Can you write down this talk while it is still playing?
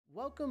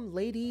Welcome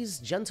ladies,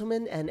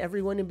 gentlemen, and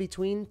everyone in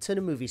between to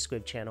the Movie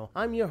Squib channel.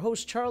 I'm your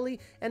host Charlie,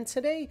 and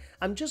today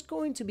I'm just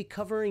going to be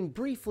covering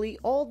briefly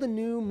all the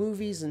new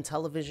movies and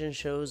television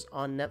shows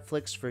on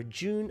Netflix for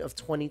June of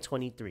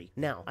 2023.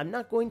 Now, I'm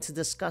not going to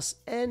discuss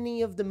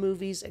any of the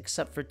movies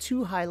except for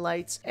two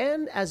highlights,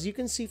 and as you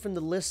can see from the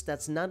list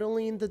that's not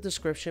only in the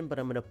description, but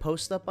I'm going to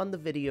post up on the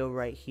video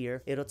right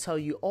here. It'll tell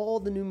you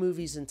all the new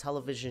movies and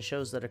television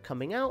shows that are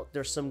coming out.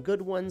 There's some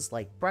good ones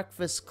like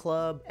Breakfast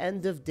Club,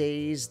 End of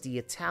Days, The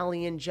Italian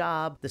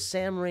Job, the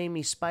Sam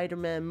Raimi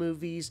Spider-Man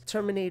movies,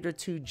 Terminator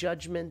 2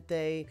 Judgment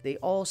Day. They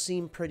all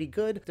seem pretty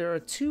good. There are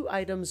two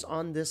items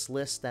on this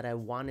list that I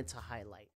wanted to highlight.